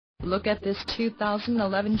Look at this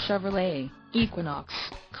 2011 Chevrolet Equinox.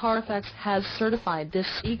 Carfax has certified this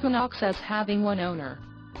Equinox as having one owner.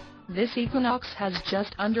 This Equinox has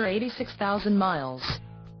just under 86,000 miles.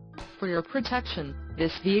 For your protection,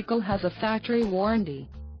 this vehicle has a factory warranty.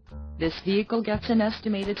 This vehicle gets an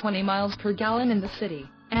estimated 20 miles per gallon in the city,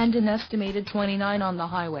 and an estimated 29 on the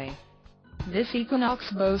highway. This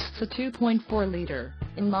Equinox boasts a 2.4-liter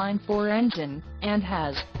inline-4 engine, and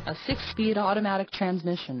has a 6-speed automatic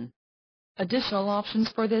transmission. Additional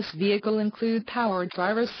options for this vehicle include power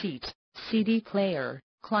driver's seat, CD player,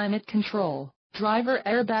 climate control, driver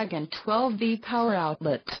airbag and 12V power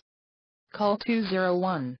outlet. Call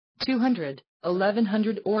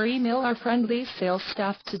 201-200-1100 or email our friendly sales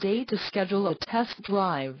staff today to schedule a test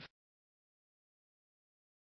drive.